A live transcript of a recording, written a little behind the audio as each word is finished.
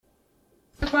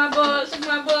Suck my butt, suck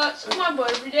my butt, suck my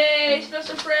butt every day. Smell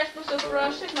so fresh,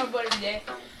 suck my butt every day.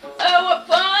 Oh, what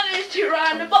fun it is to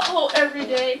ride in a butthole every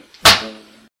day.